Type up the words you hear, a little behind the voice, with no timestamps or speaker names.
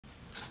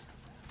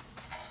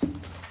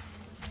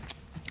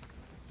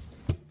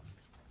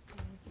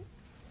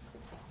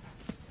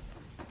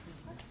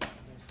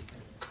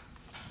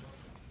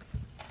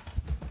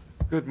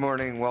Good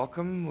morning,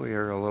 welcome. We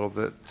are a little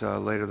bit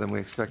later than we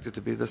expected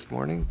to be this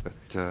morning, but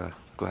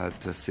glad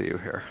to see you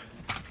here.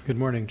 Good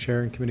morning,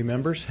 Chair and committee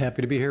members.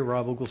 Happy to be here.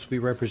 Rob Oglesby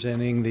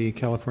representing the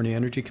California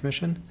Energy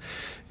Commission.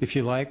 If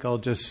you like, I'll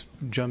just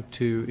jump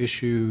to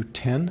issue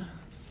 10.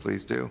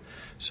 Please do.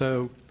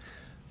 So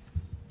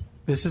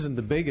this isn't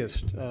the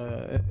biggest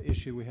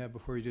issue we have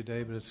before you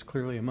today, but it's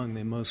clearly among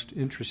the most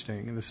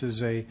interesting. And this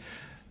is a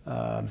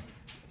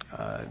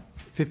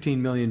 $15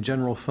 million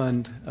general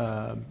fund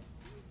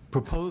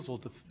proposal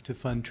to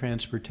fund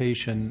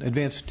transportation,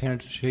 advanced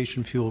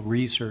transportation fuel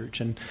research.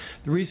 And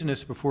the reason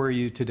it's before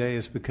you today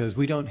is because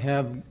we don't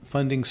have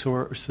funding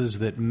sources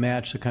that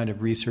match the kind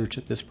of research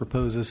that this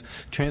proposes.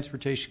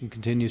 Transportation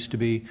continues to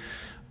be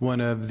one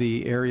of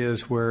the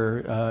areas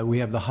where we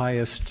have the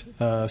highest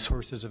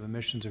sources of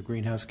emissions of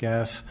greenhouse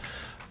gas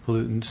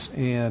pollutants.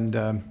 And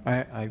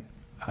I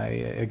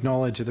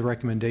acknowledge that the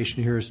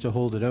recommendation here is to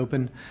hold it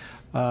open,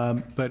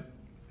 but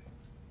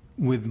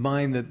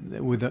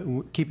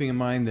keeping in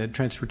mind that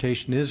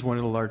transportation is one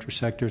of the larger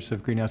sectors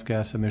of greenhouse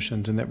gas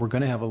emissions and that we're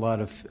going to have a lot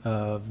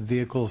of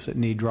vehicles that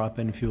need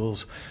drop-in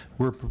fuels,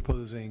 we're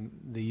proposing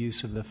the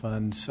use of the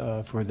funds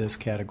for this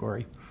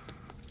category.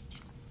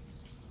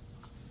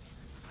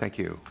 Thank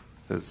you.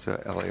 Does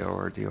LAO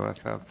or DOF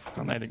have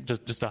comments? I think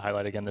just to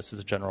highlight again, this is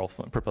a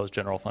proposed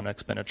general fund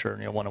expenditure,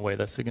 and you'll want to weigh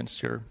this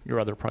against your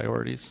other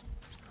priorities.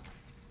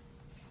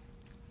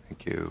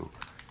 Thank you.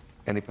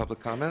 Any public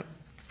comment?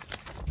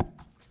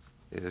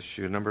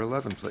 Issue number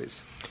 11,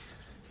 please.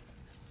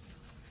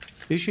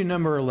 Issue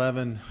number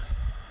 11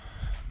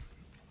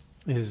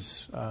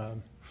 is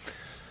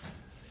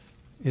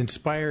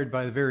inspired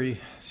by the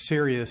very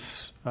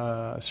serious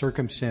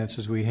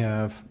circumstances we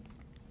have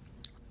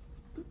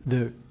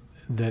that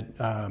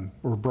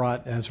were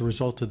brought as a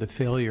result of the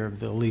failure of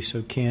the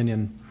Aliso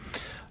Canyon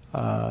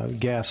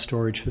gas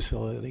storage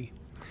facility.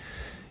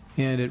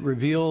 And it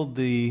revealed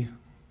the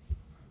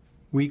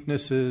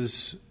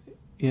weaknesses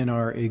in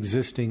our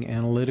existing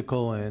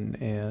analytical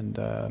and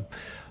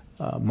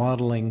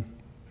modeling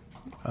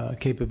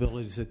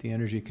capabilities at the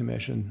Energy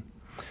Commission.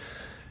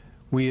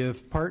 We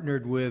have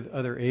partnered with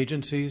other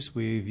agencies.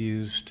 We've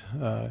used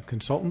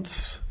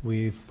consultants.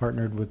 We've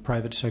partnered with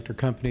private sector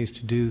companies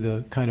to do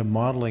the kind of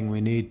modeling we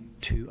need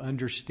to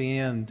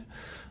understand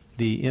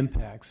the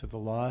impacts of the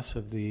loss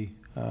of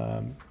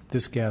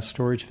this gas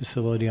storage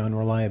facility on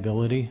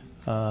reliability,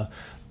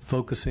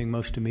 focusing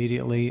most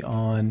immediately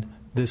on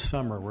this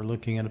summer. We're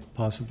looking at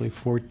possibly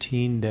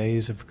 14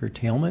 days of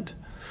curtailment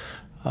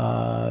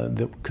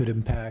that could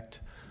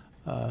impact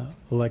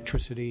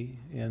electricity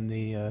in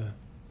the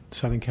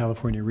Southern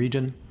California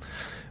region.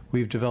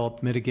 We've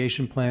developed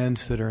mitigation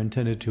plans that are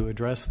intended to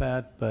address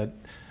that, but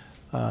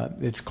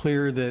it's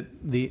clear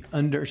that the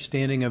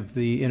understanding of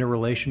the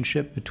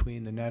interrelationship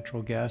between the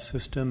natural gas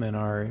system and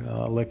our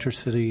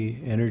electricity,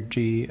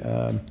 energy,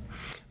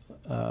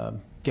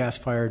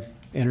 gas-fired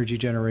energy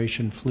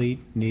generation fleet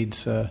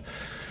needs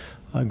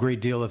a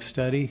great deal of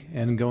study,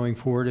 and going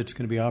forward it's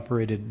going to be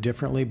operated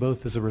differently,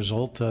 both as a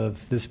result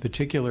of this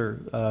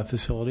particular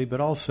facility, but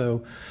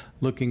also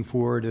looking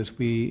forward as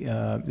we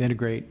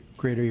integrate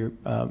greater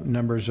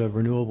numbers of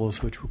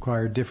renewables which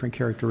require different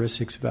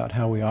characteristics about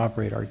how we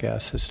operate our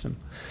gas system.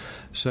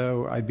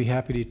 So I'd be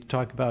happy to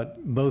talk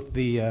about both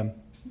the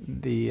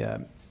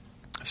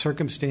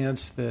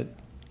circumstance that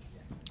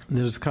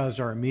has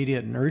caused our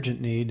immediate and urgent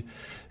need,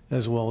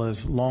 as well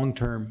as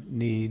long-term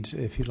needs,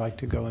 if you'd like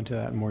to go into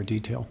that in more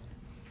detail.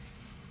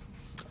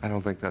 I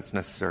don't think that's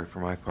necessary for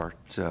my part.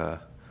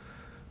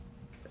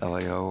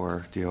 LAO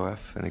or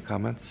DOF, any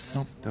comments?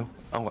 No?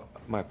 Oh,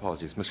 my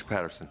apologies. Mr.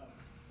 Patterson.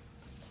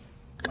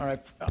 All right.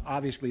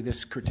 Obviously,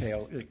 this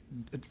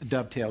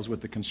dovetails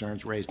with the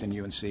concerns raised in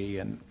UNC,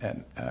 and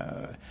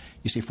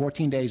you see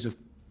 14 days of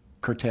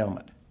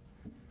curtailment.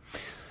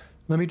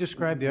 Let me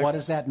describe what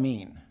does that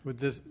mean? With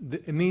this,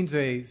 it means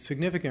a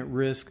significant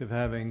risk of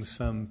having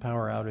some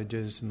power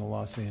outages in the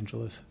Los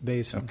Angeles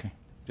basin. Okay.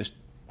 Just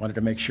wanted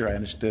to make sure I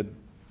understood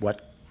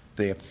what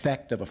the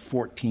effect of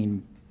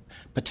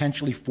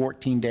potentially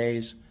 14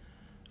 days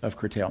of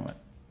curtailment.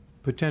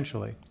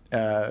 Potentially.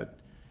 Do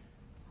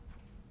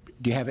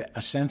you have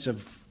a sense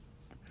of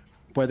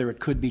whether it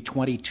could be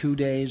 22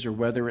 days or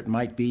whether it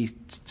might be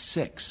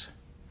 6?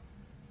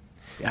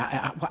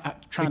 It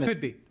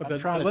could be. I'm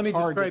trying to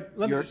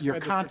target your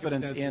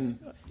confidence in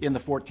the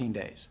 14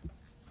 days.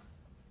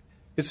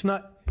 It's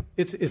not.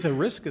 It's a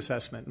risk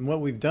assessment, and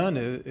what we've done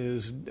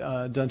is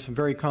done some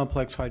very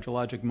complex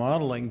hydrologic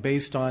modeling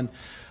based on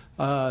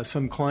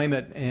some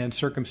climate and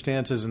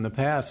circumstances in the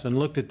past, and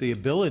looked at the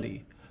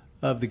ability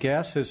of the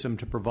gas system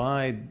to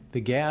provide the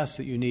gas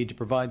that you need to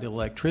provide the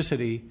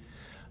electricity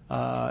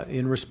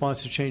in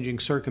response to changing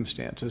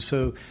circumstances.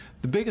 So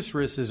the biggest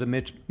risk is a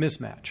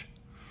mismatch.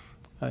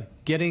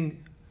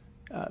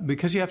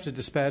 Because you have to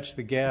dispatch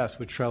the gas,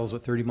 which travels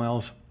at 30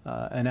 miles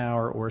an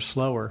hour or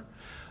slower,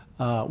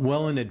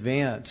 well in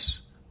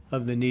advance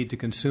of the need to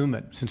consume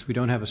it, since we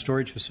don't have a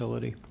storage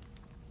facility.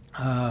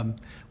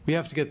 We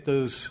have to get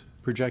those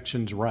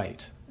projections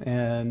right.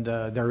 And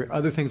there are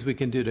other things we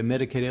can do to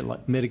mitigate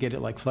it,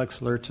 like flex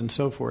alerts and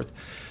so forth.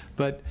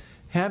 But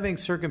having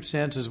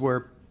circumstances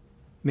where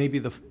maybe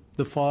the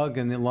fog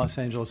in the Los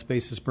Angeles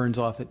basis burns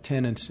off at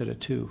 10 instead of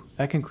 2,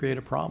 that can create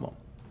a problem,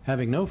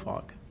 having no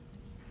fog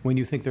when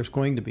you think there's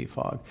going to be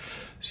fog.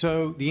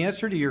 So the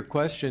answer to your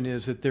question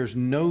is that there's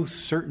no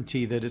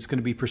certainty that it's going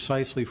to be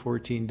precisely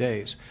 14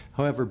 days.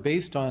 However,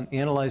 based on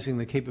analyzing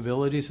the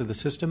capabilities of the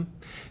system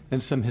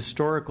and some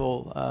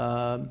historical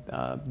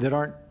that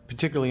aren't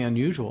particularly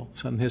unusual,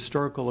 some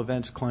historical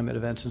events, climate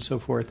events, and so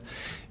forth,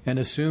 and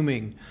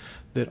assuming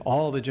that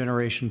all the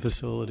generation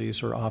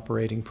facilities are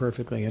operating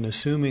perfectly, and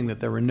assuming that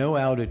there were no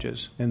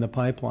outages in the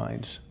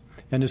pipelines,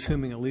 and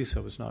assuming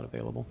ELISA was not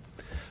available.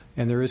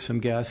 And there is some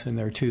gas in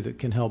there, too, that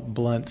can help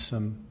blunt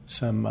some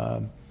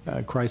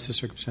crisis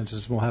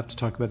circumstances. We'll have to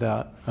talk about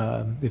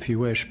that if you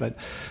wish, but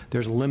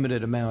there's a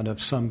limited amount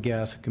of some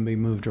gas that can be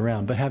moved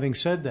around. But having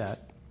said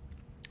that,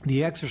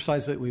 the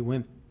exercise that we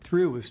went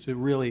through was to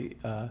really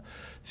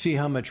see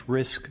how much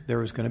risk there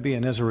was going to be.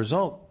 And as a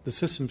result, the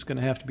system's going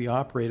to have to be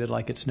operated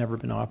like it's never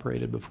been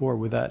operated before,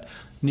 with that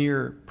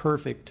near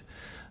perfect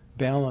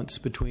balance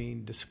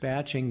between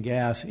dispatching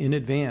gas in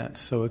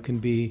advance so it can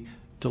be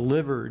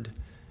delivered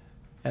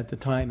at the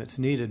time it's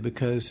needed,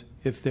 because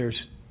if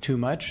there's too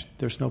much,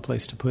 there's no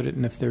place to put it,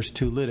 and if there's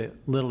too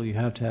little, you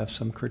have to have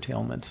some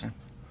curtailments.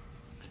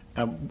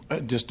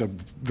 Just a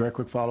very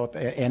quick follow-up.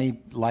 Any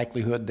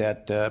likelihood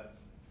that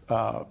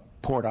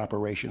port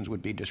operations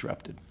would be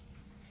disrupted?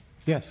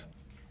 Yes.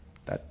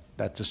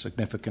 That's a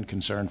significant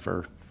concern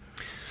for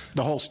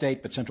the whole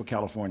state, but Central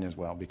California as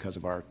well, because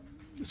of our...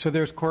 So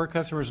there's core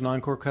customers,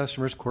 non-core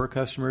customers. Core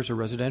customers are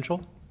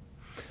residential.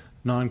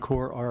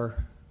 Non-core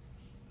are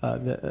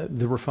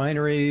the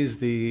refineries,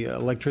 the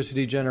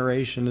electricity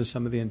generation, and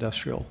some of the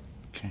industrial.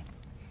 Okay.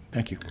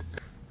 Thank you.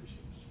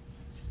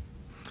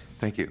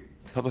 Thank you.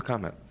 Public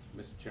comment.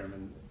 Mr.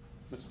 Chairman,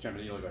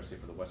 Eli Garcia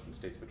for the Western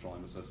States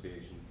Petroleum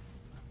Association.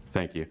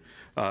 Thank you.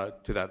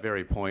 To that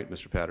very point,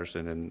 Mr.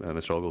 Patterson and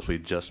Mr. Oglesby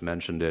just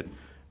mentioned it,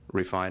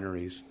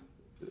 refineries,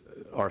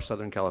 our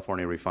Southern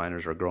California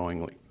refiners are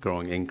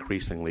growing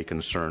increasingly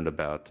concerned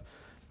about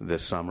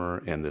this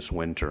summer and this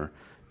winter,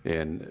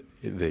 and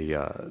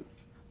the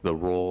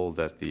role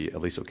that the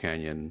Aliso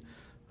Canyon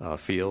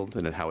field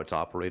and how it's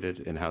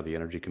operated, and how the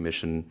Energy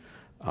Commission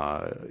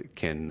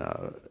can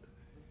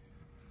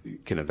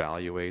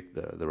evaluate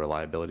the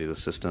reliability of the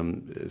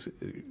system is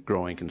a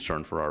growing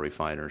concern for our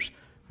refiners.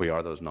 We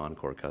are those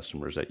non-core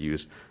customers that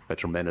use a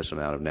tremendous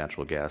amount of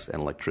natural gas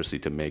and electricity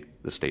to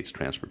make the state's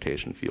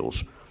transportation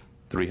fuels.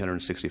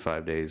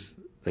 365 days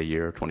a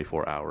year,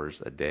 24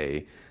 hours a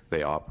day,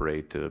 they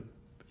operate to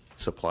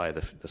supply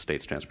the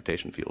state's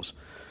transportation fuels.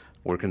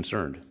 We're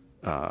concerned.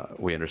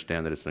 We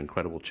understand that it's an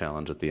incredible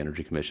challenge that the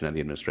Energy Commission and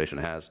the administration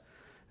has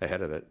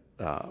ahead of it,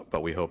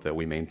 but we hope that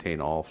we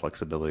maintain all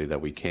flexibility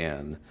that we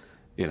can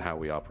in how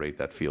we operate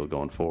that field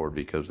going forward,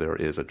 because there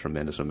is a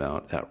tremendous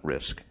amount at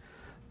risk.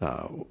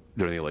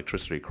 During the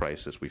electricity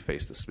crisis, we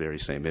faced this very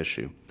same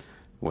issue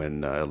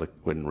when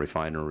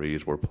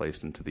refineries were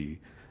placed into the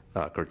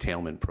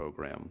curtailment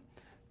program.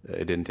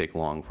 It didn't take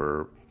long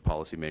for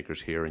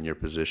policymakers here in your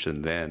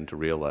position then to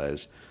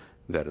realize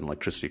that an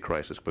electricity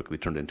crisis quickly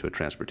turned into a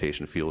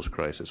transportation fuels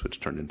crisis, which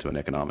turned into an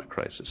economic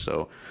crisis.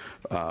 So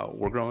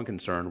we're growing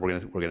concerned. We're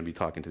going to be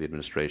talking to the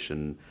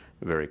administration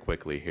very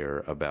quickly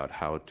here about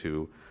how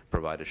to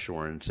provide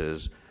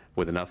assurances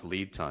with enough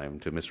lead time.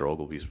 To Mr.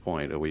 Ogilvy's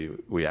point,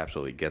 we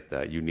absolutely get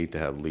that. You need to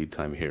have lead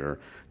time here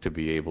to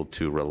be able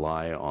to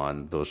rely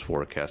on those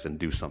forecasts and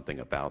do something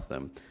about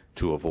them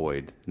to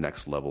avoid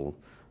next level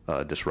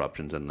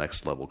disruptions and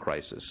next level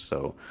crisis.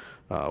 So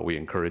we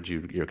encourage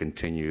your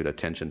continued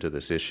attention to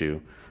this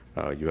issue.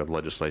 You have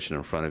legislation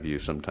in front of you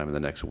sometime in the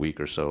next week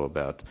or so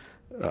about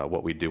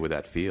what we do with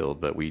that field,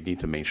 but we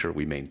need to make sure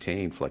we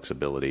maintain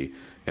flexibility,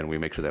 and we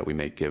make sure that we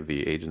give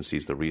the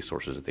agencies the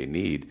resources that they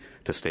need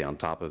to stay on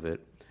top of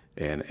it,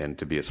 and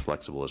to be as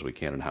flexible as we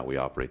can in how we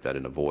operate that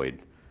and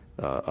avoid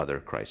other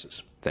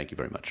crises. Thank you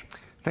very much.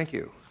 Thank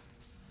you.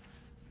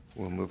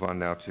 We'll move on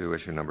now to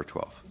issue number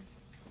 12,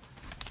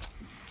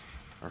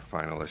 our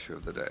final issue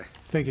of the day.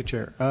 Thank you,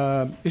 Chair.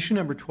 Issue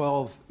number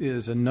 12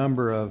 is a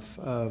number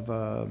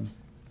of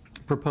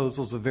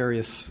proposals of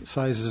various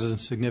sizes and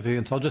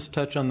significance. I'll just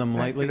touch on them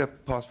lightly. Can I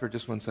pause for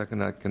just 1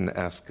 second? I can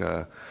ask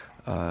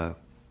the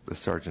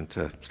sergeant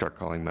to start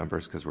calling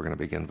members, because we're going to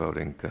begin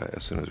voting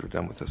as soon as we're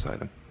done with this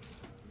item.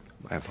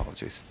 My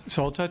apologies.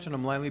 So I'll touch on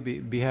them lightly,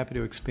 be happy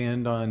to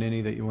expand on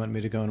any that you want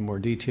me to go into more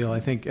detail. I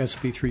think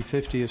SB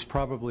 350 is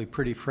probably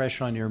pretty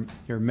fresh on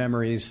your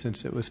memories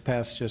since it was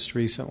passed just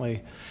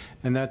recently,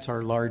 and that's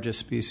our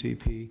largest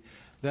BCP.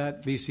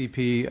 That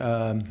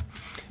BCP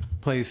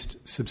placed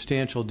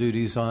substantial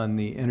duties on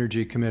the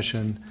Energy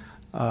Commission,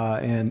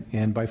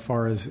 and by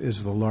far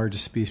is the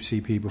largest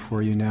BCP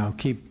before you now.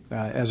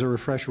 As a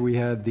refresher, we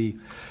had the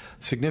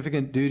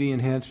significant duty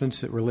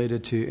enhancements that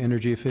related to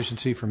energy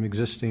efficiency from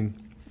existing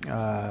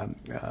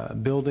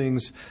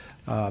buildings,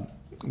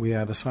 We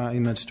have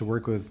assignments to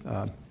work with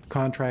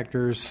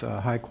contractors,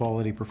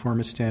 high-quality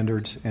performance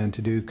standards, and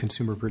to do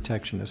consumer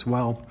protection as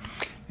well.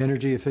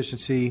 Energy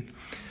efficiency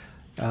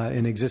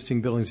in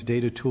existing buildings,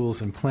 data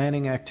tools and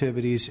planning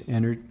activities,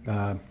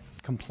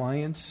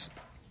 compliance,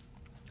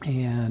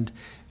 and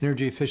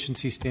energy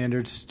efficiency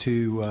standards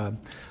to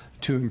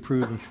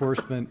improve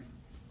enforcement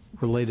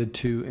related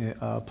to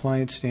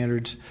appliance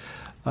standards,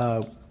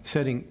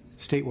 setting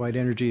statewide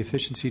energy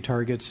efficiency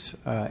targets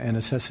and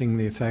assessing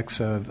the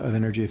effects of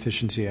energy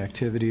efficiency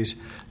activities,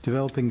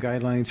 developing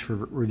guidelines for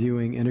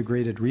reviewing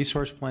integrated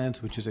resource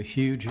plans, which is a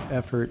huge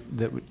effort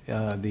that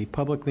the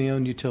publicly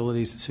owned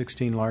utilities, the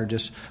 16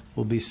 largest,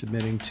 will be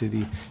submitting to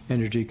the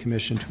Energy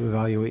Commission to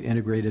evaluate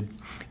integrated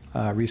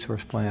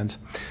resource plans.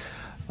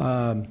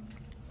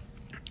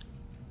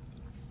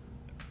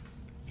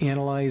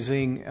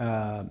 Analyzing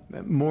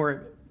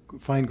more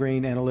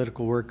fine-grained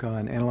analytical work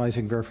on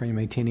analyzing, verifying, and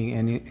maintaining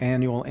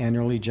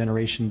annually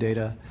generation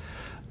data.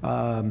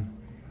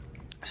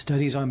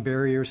 Studies on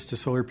barriers to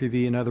solar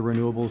PV and other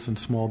renewables and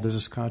small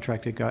business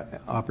contracted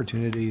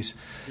opportunities,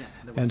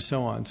 and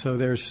so on. So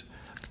there's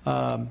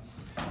a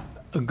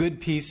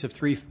good piece of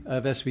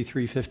SB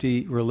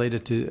 350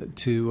 related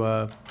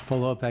to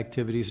follow-up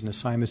activities and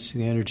assignments to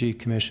the Energy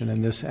Commission,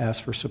 and this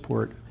asks for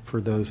support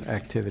for those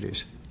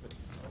activities.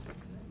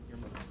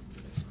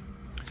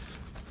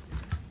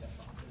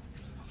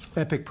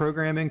 EPIC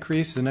program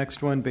increase. The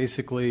next one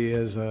basically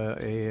is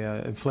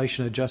a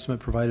inflation adjustment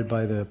provided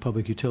by the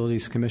Public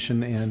Utilities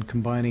Commission and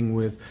combining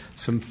with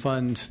some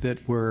funds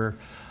that were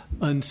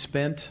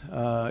unspent,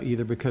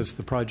 either because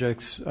the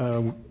projects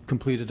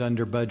completed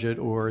under budget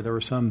or there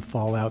was some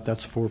fallout.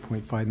 That's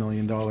 $4.5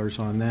 million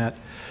on that.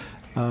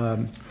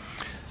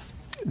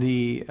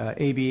 The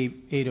AB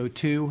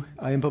 802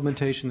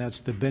 implementation, that's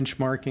the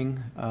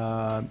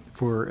benchmarking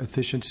for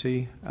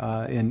efficiency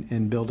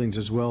in buildings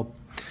as well.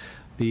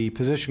 The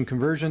position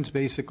conversions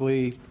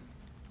basically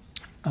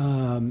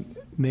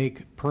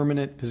make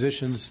permanent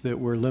positions that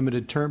were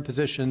limited term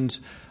positions.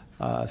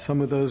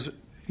 Some of those,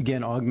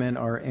 again, augment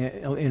our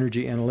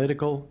energy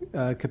analytical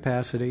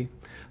capacity.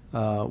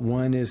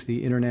 One is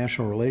the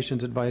International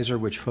Relations Advisor,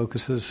 which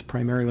focuses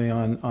primarily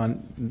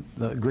on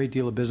the great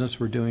deal of business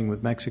we're doing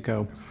with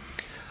Mexico.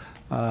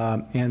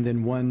 And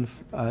then one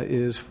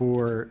is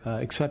for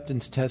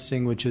acceptance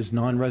testing, which is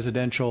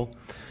non-residential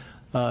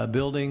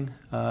building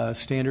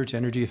standards,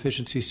 energy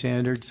efficiency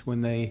standards.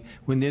 When the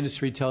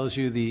industry tells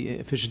you the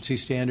efficiency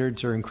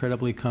standards are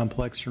incredibly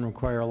complex and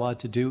require a lot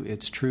to do,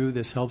 it's true.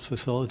 This helps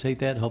facilitate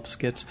that, helps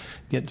get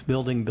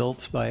building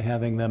built by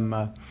having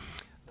them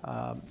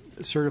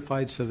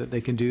certified so that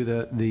they can do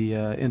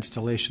the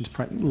installations,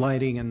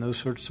 lighting, and those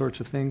sorts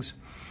of things.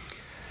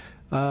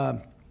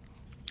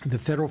 The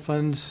federal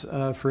funds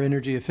for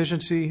energy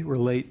efficiency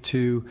relate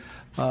to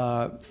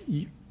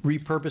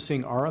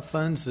repurposing ARA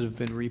funds that have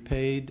been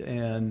repaid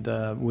and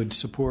would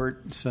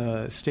support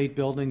state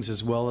buildings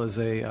as well as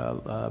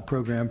a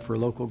program for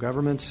local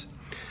governments.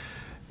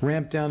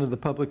 Ramp down of the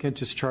public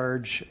interest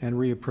charge and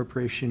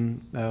reappropriation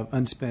of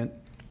unspent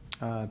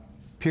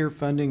peer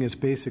funding is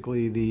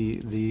basically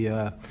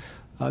the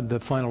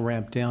final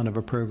ramp down of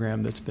a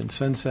program that's been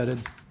sunsetted.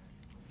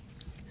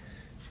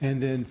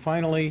 And then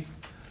finally,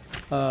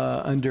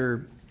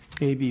 under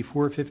AB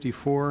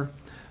 454,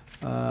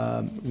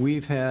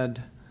 we've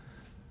had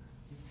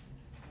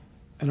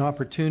an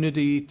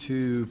opportunity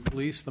to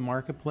police the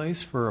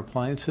marketplace for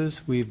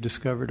appliances. We've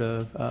discovered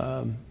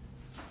a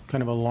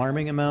kind of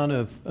alarming amount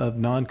of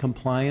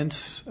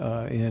non-compliance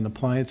in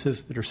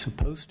appliances that are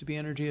supposed to be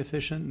energy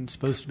efficient and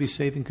supposed to be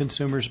saving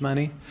consumers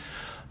money.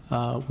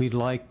 We'd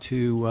like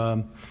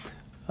to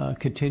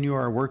continue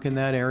our work in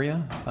that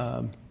area,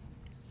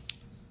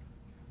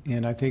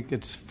 and I think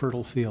it's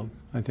fertile field.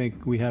 I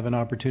think we have an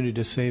opportunity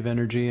to save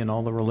energy and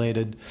all the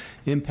related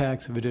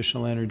impacts of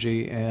additional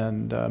energy,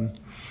 and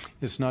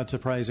it's not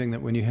surprising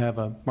that when you have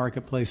a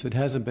marketplace that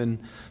hasn't been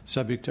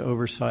subject to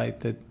oversight,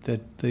 that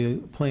the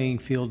playing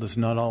field is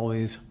not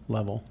always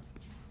level.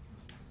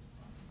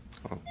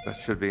 Well,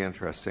 that should be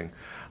interesting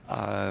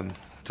to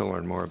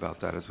learn more about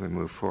that as we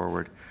move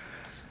forward.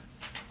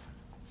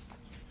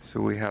 So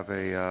we have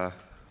a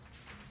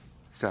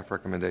staff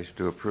recommendation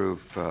to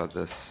approve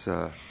this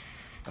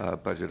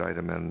budget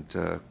item and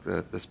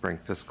the spring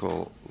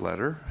fiscal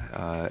letter.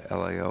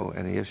 LAO,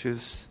 any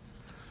issues?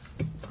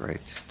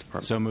 Great.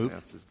 Department So moved.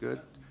 of Finance is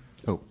good.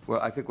 Oh.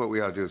 Well, I think what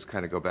we ought to do is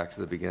kind of go back to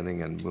the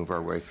beginning and move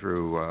our way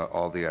through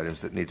all the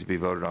items that need to be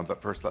voted on.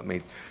 But first, let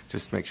me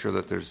just make sure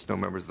that there's no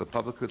members of the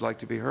public who'd like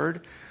to be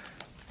heard.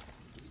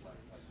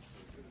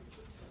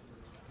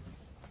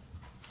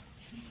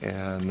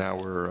 And now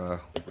we're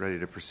ready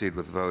to proceed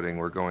with voting.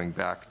 We're going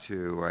back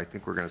to, I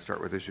think we're going to start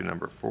with issue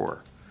number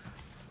 4.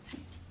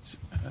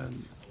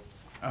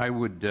 I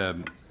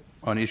would,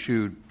 on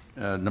issue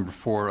number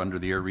 4 under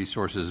the Air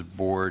Resources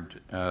Board,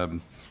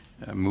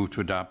 move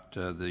to adopt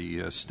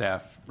the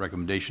staff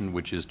recommendation,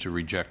 which is to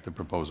reject the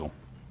proposal.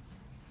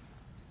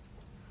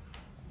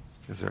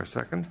 Is there a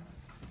second?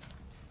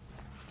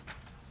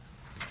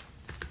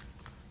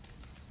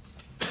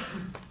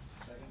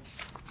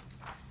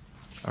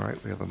 All right,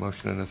 we have a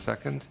motion and a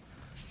second.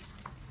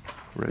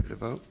 Ready to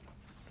vote?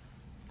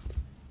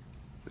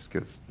 Just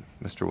give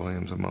Mr.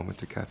 Williams a moment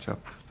to catch up.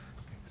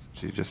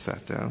 She just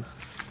sat down.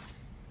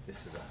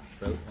 This is a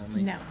vote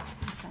only? No,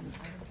 it's on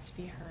items to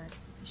be heard.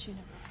 Issue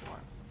number 4.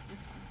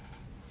 This one.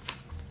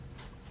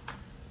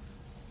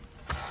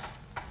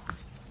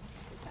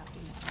 It's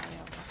adopting the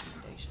LAO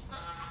recommendation.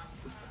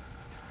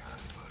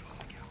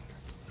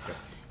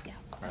 Yeah.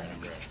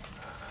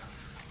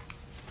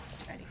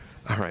 It's ready.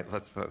 All right,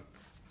 let's vote.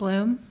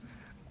 Bloom,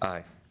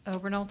 Aye.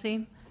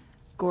 Obernolte,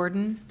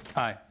 Gordon,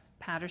 Aye.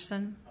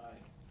 Patterson,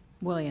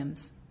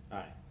 Williams.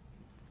 Aye.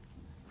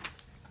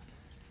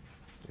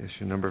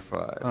 Issue number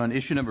 5. On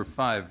issue number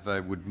 5, I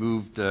would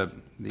move the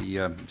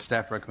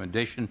staff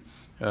recommendation,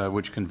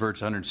 which converts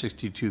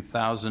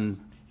 $162,000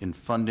 in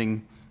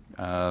funding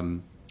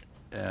and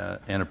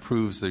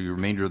approves the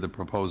remainder of the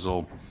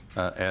proposal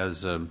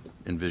as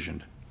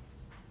envisioned.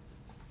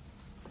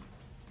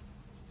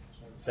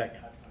 Second.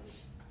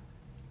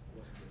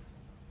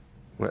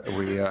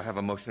 We have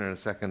a motion and a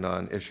second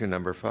on issue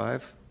number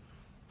 5.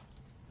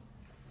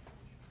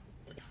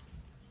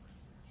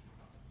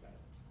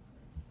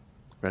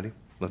 Ready?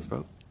 Let's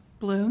vote.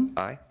 Bloom,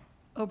 Aye.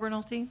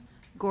 Obernolte,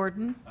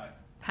 Gordon,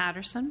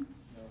 Patterson.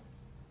 No.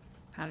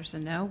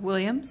 Patterson, no.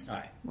 Williams.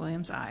 Aye.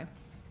 Williams, aye.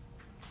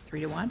 It's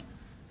 3-1.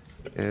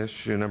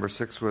 Issue number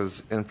 6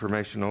 was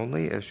information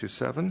only. Issue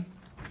 7.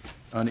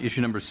 On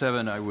issue number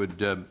 7, I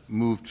would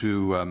move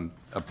to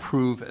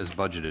approve as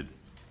budgeted.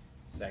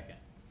 Second.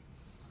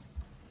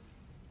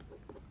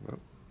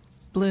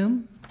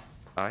 Bloom,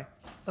 Aye.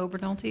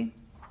 Obernolte,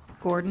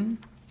 Gordon,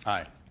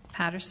 Aye.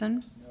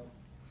 Patterson. No.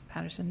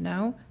 Patterson,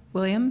 no.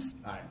 Williams.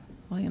 Aye.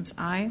 Williams,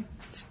 aye.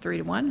 It's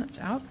 3-1. That's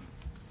out.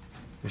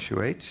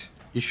 Issue 8.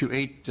 Issue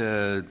 8,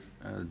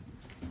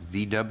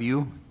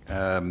 VW,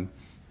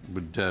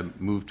 would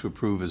move to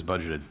approve as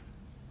budgeted.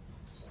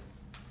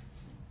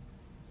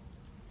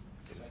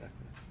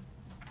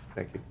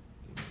 Thank you.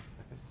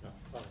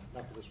 Not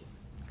for this one.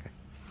 Okay.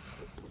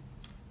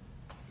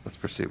 Let's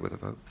proceed with a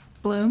vote.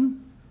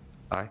 Bloom,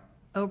 Aye.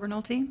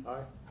 Obernolte,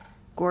 Aye.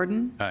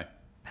 Gordon, Aye.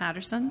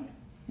 Patterson,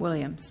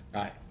 Williams.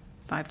 Aye.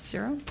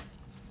 5-0.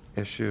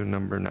 Issue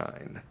number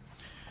 9.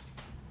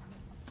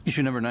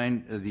 Issue number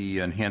 9, the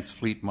enhanced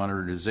fleet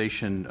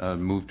modernization,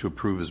 move to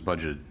approve as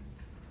budgeted.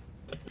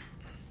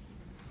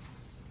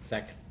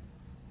 Second.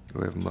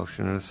 We have a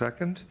motion and a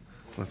second.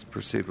 Let's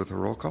proceed with a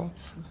roll call.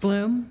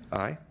 Bloom,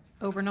 Aye.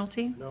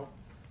 Obernolte, No.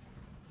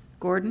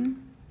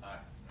 Gordon,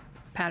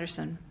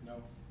 Patterson,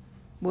 No.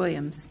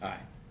 Williams. Aye.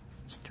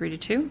 It's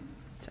 3-2.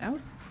 It's out.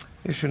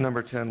 Issue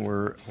number 10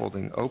 we're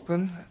holding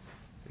open.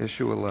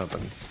 Issue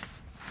 11.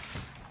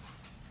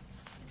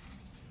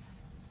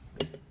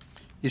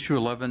 Issue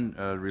 11,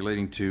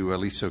 relating to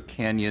Aliso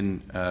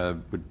Canyon,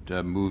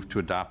 would move to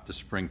adopt the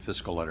spring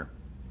fiscal letter.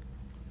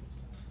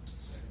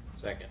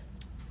 Second.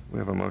 We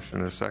have a motion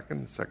and a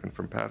second. Second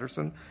from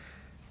Patterson.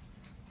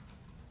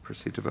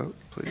 Proceed to vote,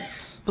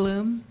 please.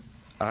 Bloom,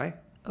 Aye.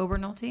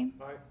 Obernolte,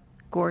 Aye.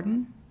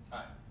 Gordon,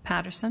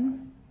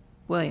 Patterson,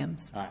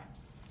 Williams. Aye.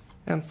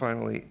 And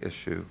finally,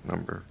 issue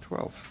number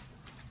 12.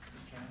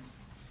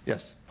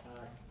 Yes.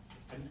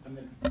 I'm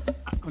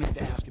going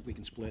to ask if we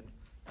can split.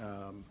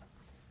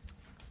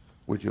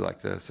 Would you like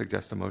to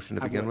suggest a motion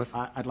to begin with?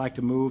 I'd like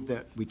to move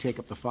that we take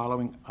up the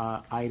following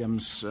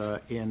items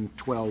in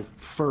 12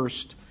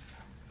 first,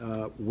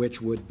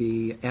 which would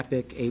be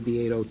EPIC AB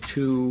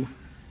 802,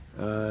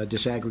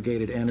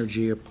 disaggregated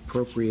energy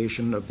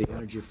appropriation of the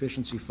energy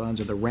efficiency funds,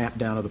 and the ramp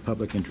down of the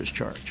public interest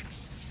charge.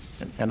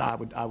 And I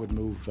would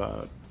move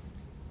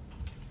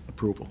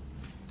approval.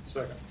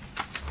 Second.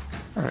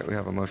 All right, we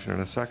have a motion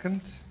and a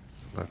second.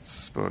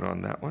 Let's vote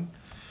on that one.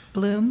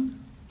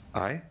 Bloom,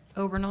 Aye.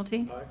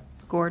 Obernolte,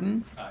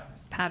 Gordon,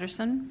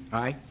 Patterson,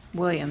 Aye.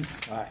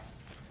 Williams. Aye.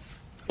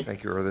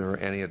 Thank you. Are there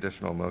any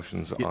additional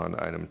motions on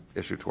item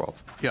issue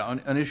 12? Yeah,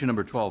 on issue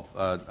number 12,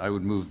 I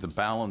would move the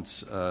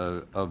balance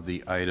of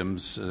the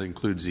items.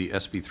 Includes the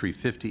SB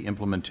 350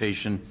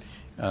 implementation,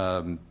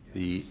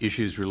 the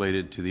issues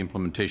related to the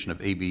implementation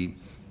of AB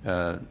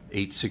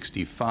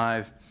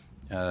 865,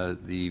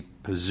 the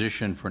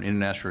position for an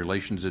international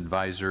relations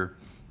advisor,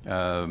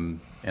 and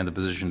the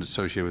position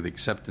associated with the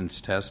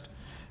acceptance test,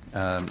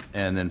 and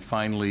then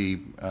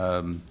finally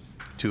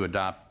to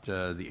adopt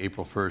the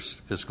April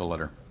 1st fiscal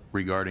letter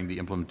regarding the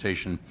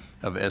implementation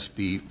of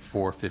SB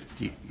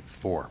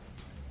 454.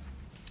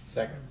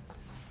 Second.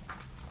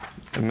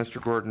 And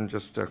Mr. Gordon,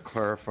 just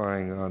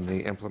clarifying on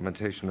the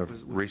implementation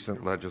of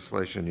recent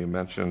legislation, you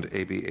mentioned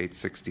AB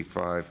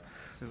 865,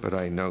 but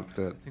I note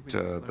that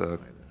the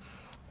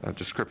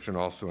description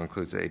also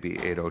includes AB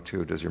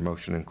 802. Does your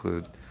motion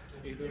include?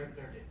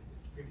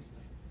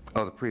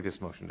 Oh, the previous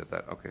motion did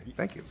that. Okay,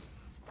 thank you.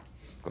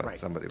 Glad Right,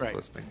 somebody was right.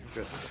 listening.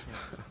 Good.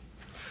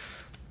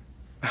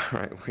 All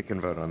right, we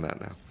can vote on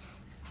that now.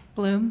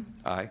 Bloom,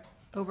 Aye.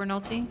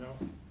 Obernolte,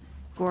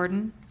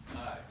 Gordon,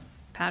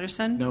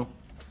 Patterson, No.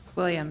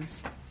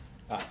 Williams.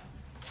 Aye.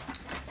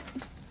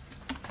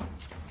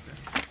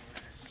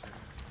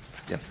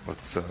 Yes,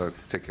 let's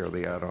take care of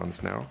the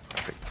add-ons now.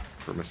 Okay.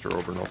 for Mr.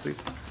 Obernolte.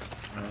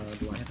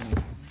 Do I have any?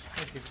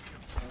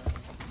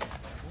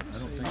 I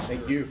don't think.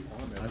 Thank you.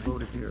 I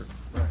voted here.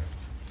 Right.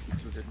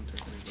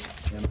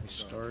 And I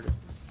started.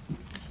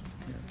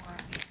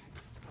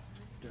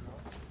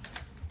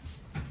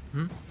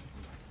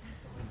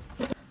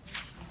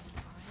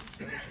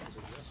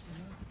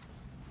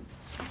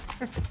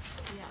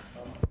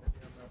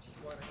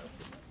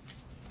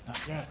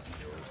 Not yet.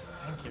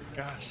 Thank you.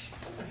 Gosh.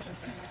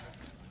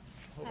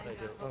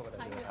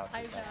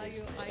 High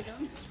value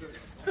item.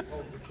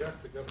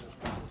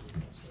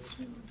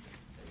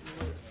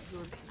 You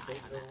were being eye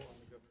on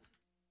that.